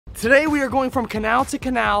Today we are going from canal to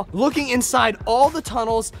canal, looking inside all the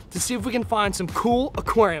tunnels to see if we can find some cool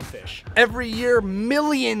aquarium fish. Every year,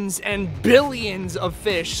 millions and billions of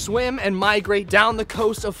fish swim and migrate down the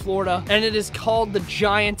coast of Florida, and it is called the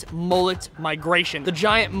giant mullet migration, the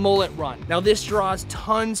giant mullet run. Now this draws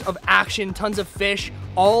tons of action, tons of fish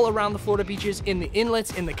all around the Florida beaches, in the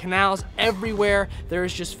inlets, in the canals, everywhere. There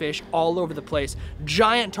is just fish all over the place.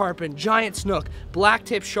 Giant tarpon, giant snook,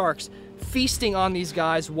 blacktip sharks, feasting on these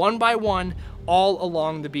guys one by one all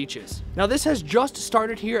along the beaches. Now this has just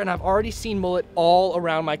started here, and I've already seen mullet all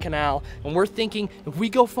around my canal, and we're thinking if we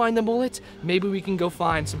go find the mullet, maybe we can go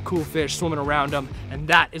find some cool fish swimming around them, and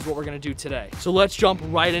that is what we're gonna do today. So let's jump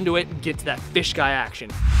right into it and get to that fish guy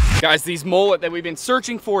action. Guys, these mullet that we've been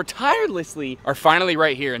searching for tirelessly are finally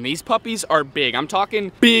right here, and these puppies are big. I'm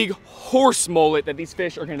talking big horse mullet that these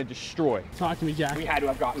fish are gonna destroy. Talk to me, Jack. We had to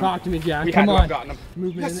have gotten them. Talk to me, Jack. We Come had to on. have gotten them.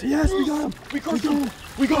 Movement. Yes, we got him. We caught them.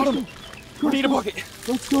 We got them. We need a bucket.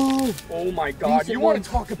 Let's go. Oh my God, Decent you want ones.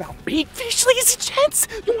 to talk about bait fish, ladies and gents?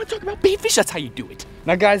 You want to talk about bait fish? That's how you do it.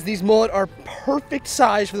 Now guys, these mullet are perfect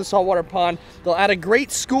size for the saltwater pond. They'll add a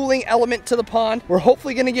great schooling element to the pond. We're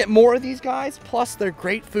hopefully gonna get more of these guys, plus they're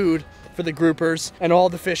great food for the groupers and all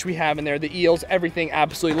the fish we have in there, the eels, everything.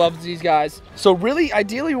 Absolutely loves these guys. So really,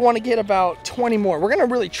 ideally, we want to get about 20 more. We're gonna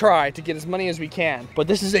really try to get as many as we can, but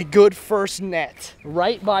this is a good first net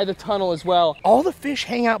right by the tunnel as well. All the fish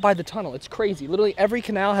hang out by the tunnel. It's crazy. Literally every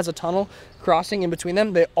canal has a tunnel crossing in between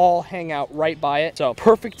them. They all hang out right by it. So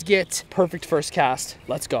perfect get, perfect first cast.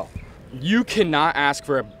 Let's go. You cannot ask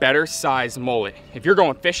for a better size mullet. If you're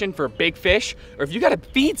going fishing for big fish, or if you gotta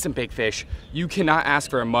feed some big fish, you cannot ask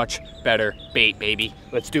for a much better bait, baby.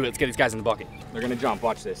 Let's do it. Let's get these guys in the bucket. They're gonna jump.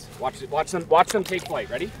 Watch this. Watch them take flight.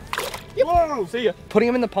 Ready? Yep. Whoa, see ya. Putting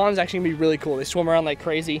them in the pond is actually gonna be really cool. They swim around like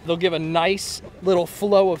crazy. They'll give a nice little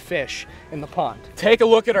flow of fish in the pond. Take a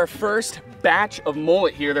look at our first batch of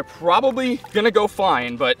mullet here. They're probably gonna go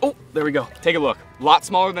flying, but oh, there we go. Take a look. A lot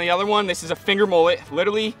smaller than the other one. This is a finger mullet.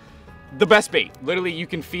 Literally the best bait. Literally, you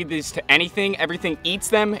can feed these to anything. Everything eats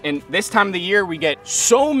them. And this time of the year, we get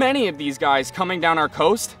so many of these guys coming down our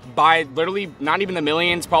coast by literally not even the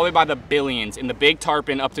millions, probably by the billions. And the big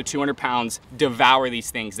tarpon, up to 200 pounds, devour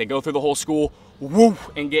these things. They go through the whole school, woof,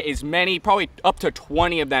 and get as many, probably up to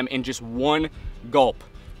 20 of them in just one gulp.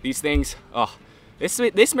 These things, oh, this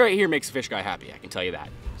right here makes a fish guy happy, I can tell you that.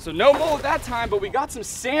 So no mullet that time, but we got some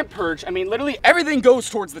sand perch. I mean, literally everything goes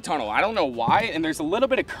towards the tunnel. I don't know why, and there's a little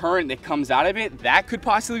bit of current that comes out of it. That could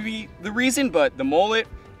possibly be the reason, but the mullet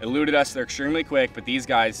eluded us. They're extremely quick, but these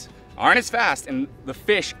guys aren't as fast, and the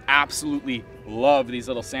fish absolutely love these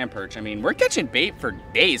little sand perch. I mean, we're catching bait for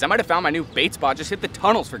days. I might have found my new bait spot. Just hit the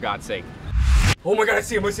tunnels, for God's sake. Oh my God, I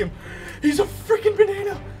see him, I see him. He's a freaking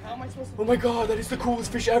banana. How am I supposed to? Oh my God, that is the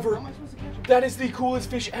coolest fish ever. How am I supposed to catch him? That is the coolest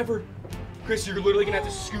fish ever. Chris, you're literally gonna have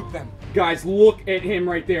to scoop them. Guys, look at him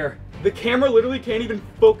right there. The camera literally can't even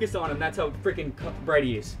focus on him. That's how freaking bright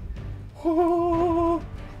he is. Oh.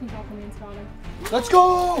 Let's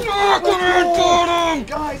go! Aquaman got him!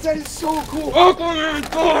 Guys, that is so cool.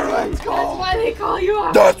 Aquaman got him! Let's go! That's why they call you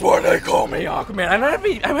Aquaman. That's why they call me Aquaman.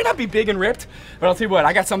 I might not be big and ripped, but I'll tell you what,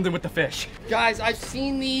 I got something with the fish. Guys, I've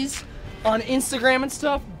seen these on Instagram and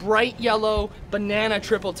stuff. Bright yellow banana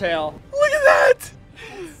triple tail. Look at that!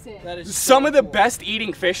 Sick. That is Some so of the cool. best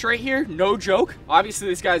eating fish right here, no joke. Obviously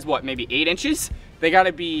this guy's what, maybe 8 inches? They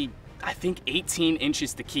gotta be, I think, 18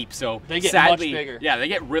 inches to keep, so They get sadly, much bigger. Yeah,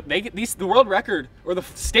 they get these, the world record, or the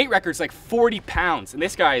state record's like 40 pounds, and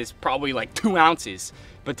this guy is probably like 2 ounces.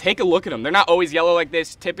 But take a look at them. They're not always yellow like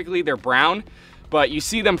this. Typically they're brown, but you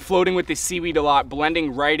see them floating with the seaweed a lot,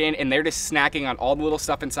 blending right in, and they're just snacking on all the little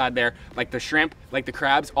stuff inside there, like the shrimp, like the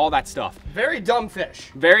crabs, all that stuff. Very dumb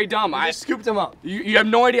fish. Very dumb. I just scooped them up. You have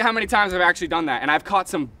no idea how many times I've actually done that, and I've caught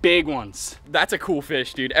some big ones. That's a cool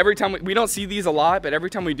fish, dude. Every time we don't see these a lot, but every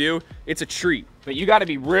time we do, it's a treat. But you gotta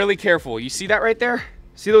be really careful. You see that right there?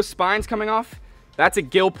 See those spines coming off? That's a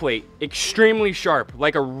gill plate, extremely sharp,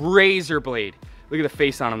 like a razor blade. Look at the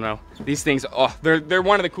face on them though. These things, oh, they're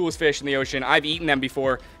one of the coolest fish in the ocean. I've eaten them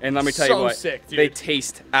before, and let me tell you So what, sick, dude. they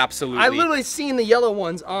taste absolutely. I literally seen the yellow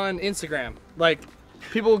ones on Instagram. Like,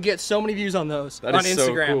 people get so many views on those That on is so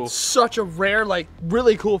Instagram. cool. Such a rare, like,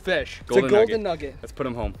 really cool fish. It's a golden nugget. Let's put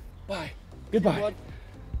him home. Bye. Goodbye.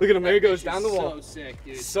 Look at him, there he goes down the wall. So sick,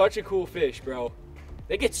 dude. Such a cool fish, bro.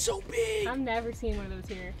 They get so big. I've never seen one of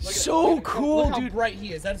those here. So cool, Look how dude. bright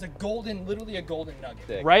he is. That is a golden, literally a golden nugget.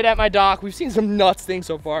 Sick. Right at my dock, we've seen some nuts things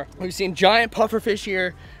so far. We've seen giant pufferfish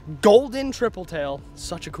here, golden triple tail.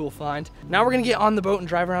 Such a cool find. Now we're gonna get on the boat and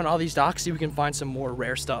drive around all these docks, see if we can find some more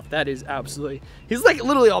rare stuff. That is absolutely, he's like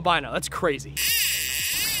literally albino. That's crazy.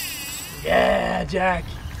 Yeah, Jack.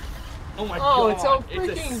 Oh my Oh, god. it's so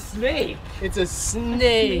It's freaking a snake. It's a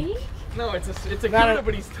snake. No, it's a Not cuda, a-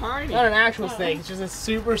 but he's tiny. Not an actual snake, it's just a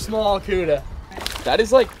super small cuda. That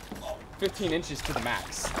is like 15 inches to the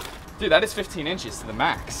max. Dude, that is 15 inches to the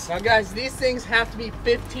max. Now guys, these things have to be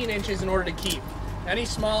 15 inches in order to keep. Any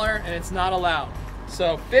smaller and it's not allowed.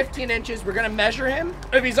 So 15 inches, we're gonna measure him.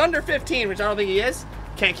 If he's under 15, which I don't think he is,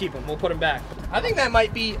 can't keep him, we'll put him back. I think that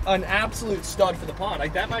might be an absolute stud for the pond.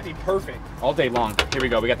 Like that might be perfect. All day long. Here we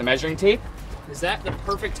go, we got the measuring tape. Is that the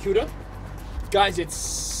perfect cuda? Guys, it's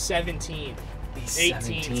 17,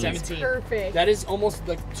 18, 17. Perfect. That is almost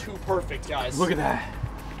like too perfect, guys. Look at that.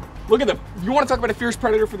 Look at the, you want to talk about a fierce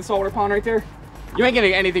predator for the saltwater pond right there? You ain't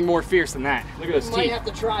getting anything more fierce than that. Look at those We might teeth. have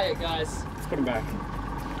to try it, guys. Let's put him back.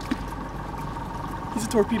 He's a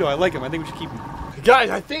torpedo. I like him. I think we should keep him. Guys,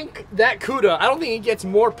 I think that cuda, I don't think he gets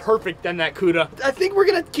more perfect than that cuda. I think we're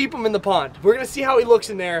gonna keep him in the pond. We're gonna see how he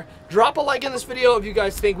looks in there. Drop a like in this video if you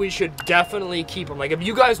guys think we should definitely keep him. Like if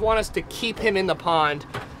you guys want us to keep him in the pond,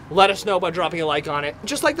 let us know by dropping a like on it.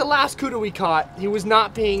 Just like the last cuda we caught, he was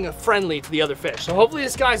not being friendly to the other fish. So hopefully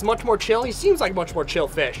this guy's much more chill. He seems like a much more chill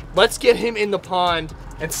fish. Let's get him in the pond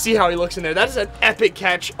and see how he looks in there. That is an epic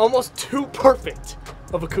catch, almost too perfect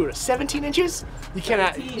of a cuda. 17 inches? You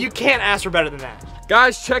can't ask for better than that.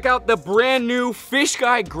 Guys, check out the brand new Fish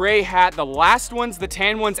Guy gray hat. The last ones, the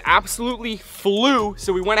tan ones, absolutely flew.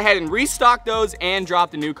 So we went ahead and restocked those and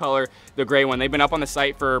dropped a new color, the gray one. They've been up on the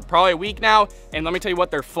site for probably a week now. And let me tell you what,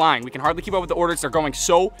 they're flying. We can hardly keep up with the orders. They're going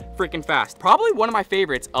so freaking fast. Probably one of my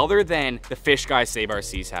favorites other than the Fish Guy Save Our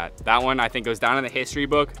Seas hat. That one I think goes down in the history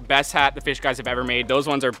book. Best hat the Fish Guys have ever made. Those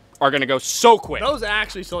ones are gonna go so quick. Those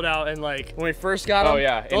actually sold out in like, when we first got them. Oh,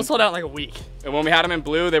 yeah. Those sold out in like a week. And when we had them in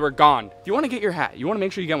blue, they were gone. If you wanna get your hat, you wanna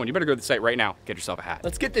make sure you get one, you better go to the site right now. Get yourself a hat.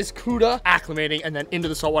 Let's get this cuda acclimating and then into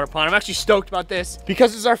the saltwater pond. I'm actually stoked about this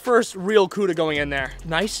because it's our first real cuda going in there.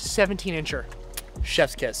 Nice 17-incher.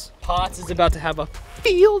 Chef's kiss. Potts is about to have a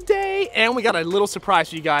field day and we got a little surprise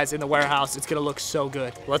for you guys in the warehouse. It's gonna look so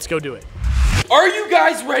good. Let's go do it. Are you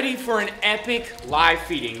guys ready for an epic live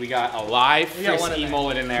feeding? We got a live frisky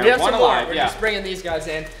mullet in there. We have One some more. alive, We're yeah. just bringing these guys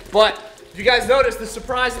in. But if you guys notice, the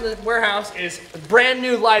surprise in the warehouse is brand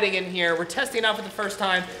new lighting in here. We're testing it out for the first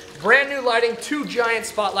time. Brand new lighting, 2 giant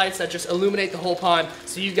spotlights that just illuminate the whole pond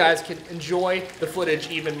so you guys can enjoy the footage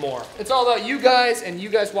even more. It's all about you guys and you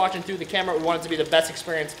guys watching through the camera. We want it to be the best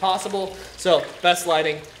experience possible. So best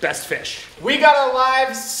lighting, best fish. We got a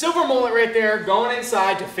live silver mullet right there going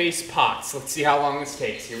inside to face Potts. Let's see how long this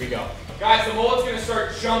takes. Here we go. Guys, the mullet's gonna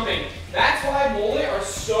start jumping. That's why mullet are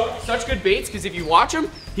such good baits, because if you watch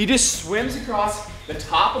him, he just swims across the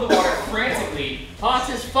top of the water frantically.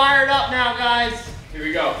 Potts is fired up now, guys. Here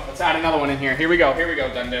we go. Let's add another one in here. Here we go. Here we go.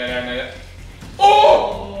 Dun, dun, dun, dun, dun.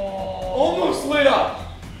 Oh! Almost lit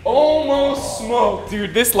up. Almost smoked.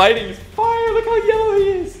 Dude, this lighting is fire. Look how yellow he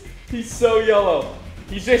is. He's so yellow.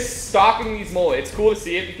 He's just stalking these mullet. It's cool to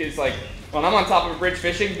see it because, like, when I'm on top of a bridge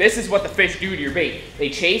fishing, this is what the fish do to your bait. They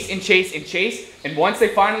chase and chase and chase, and once they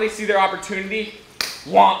finally see their opportunity,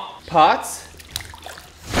 womp. Potts.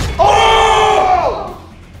 Oh!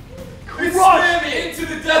 It swam into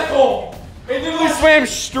the death hole. It literally swam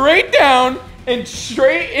straight down and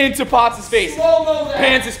straight into Potts' face. Slow-mo that.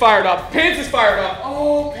 Pants is fired up. Pants is fired up.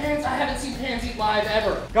 Oh, Pants, I haven't seen Pants eat live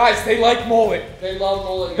ever. Guys, they like mullet. They love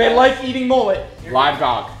mullet. They guys. like eating mullet. Live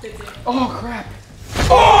dog. Oh, crap.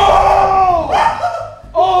 Oh!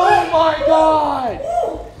 Oh, my God.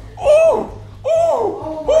 Ooh!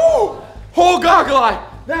 Ooh! Ooh! Whole goggle eye.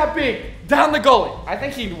 That big. Down the gullet. I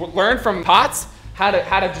think he learned from Potts how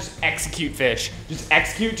to just execute fish. Just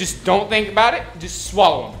execute, just don't think about it, just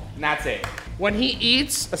swallow them, and that's it. When he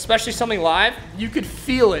eats, especially something live, you could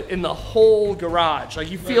feel it in the whole garage.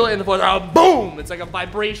 Like you feel it in the floor, boom! It's like a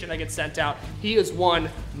vibration that gets sent out. He is one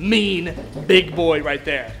mean big boy right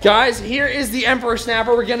there. Guys, here is the Emperor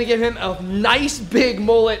Snapper. We're gonna give him a nice big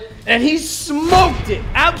mullet, and he smoked it,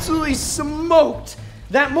 absolutely smoked.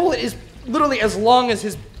 That mullet is literally as long as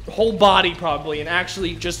his whole body probably, and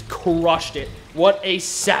actually just crushed it. What a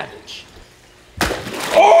savage.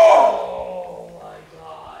 Oh! My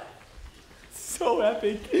God. So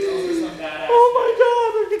epic. Oh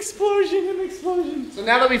my God, an explosion. So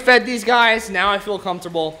now that we fed these guys, now I feel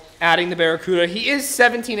comfortable adding the barracuda. He is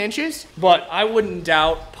 17 inches, but I wouldn't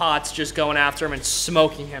doubt Potts just going after him and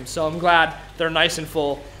smoking him. So I'm glad they're nice and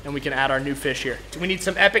full and we can add our new fish here. We need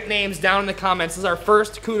some epic names down in the comments. This is our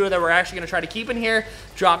first cuda that we're actually gonna try to keep in here.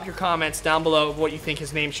 Drop your comments down below of what you think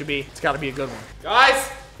his name should be. It's gotta be a good one. Guys,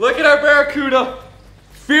 look at our barracuda.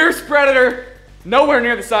 Fierce predator. Nowhere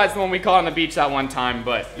near the size of the one we caught on the beach that one time,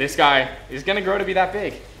 but this guy is gonna grow to be that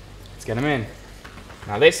big. Let's get him in.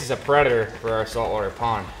 Now this is a predator for our saltwater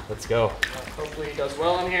pond. Let's go. Hopefully he does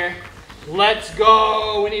well in here. Let's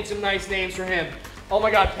go. We need some nice names for him. Oh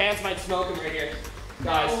my God, Pants might smoke him right here.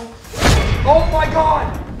 Guys. Oh my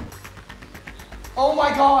God. Oh my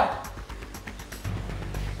God.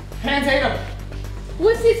 Pans ate him.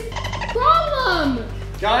 What's his problem?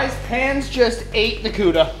 Guys, Pans just ate the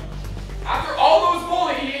cuda. After all those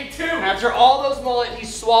mullet, he ate 2. After all those mullet, he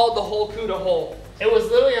swallowed the whole cuda whole. It was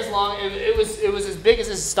literally as long, it was as big as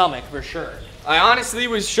his stomach for sure. I honestly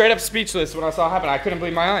was straight up speechless when I saw it happen. I couldn't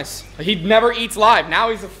believe my eyes. He never eats live.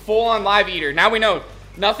 Now he's a full-on live eater. Now we know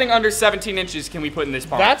nothing under 17 inches can we put in this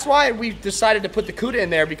pond. That's why we decided to put the cuda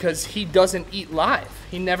in there, because he doesn't eat live.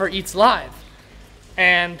 He never eats live.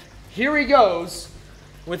 And here he goes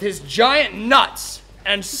with his giant nuts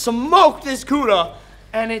and smoked this cuda,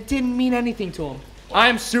 and it didn't mean anything to him. I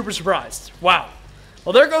am super surprised. Wow.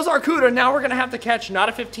 Well, there goes our cuda. Now we're gonna have to catch not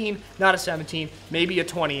a 15, not a 17, maybe a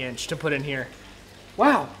 20 inch to put in here.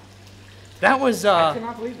 Wow. That was, I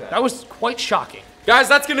cannot believe that. That was quite shocking. Guys,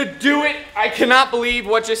 that's gonna do it. I cannot believe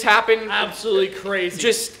what just happened. Absolutely crazy.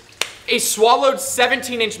 Just a swallowed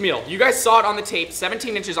 17-inch meal. You guys saw it on the tape,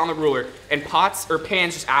 17 inches on the ruler, and Pans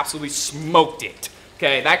just absolutely smoked it.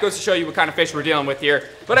 Okay, that goes to show you what kind of fish we're dealing with here.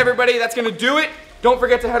 But everybody, that's gonna do it. Don't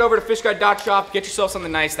forget to head over to fishguide.shop, get yourself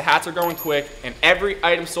something nice. The hats are going quick, and every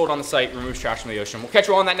item sold on the site removes trash from the ocean. We'll catch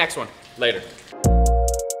you all on that next one. Later.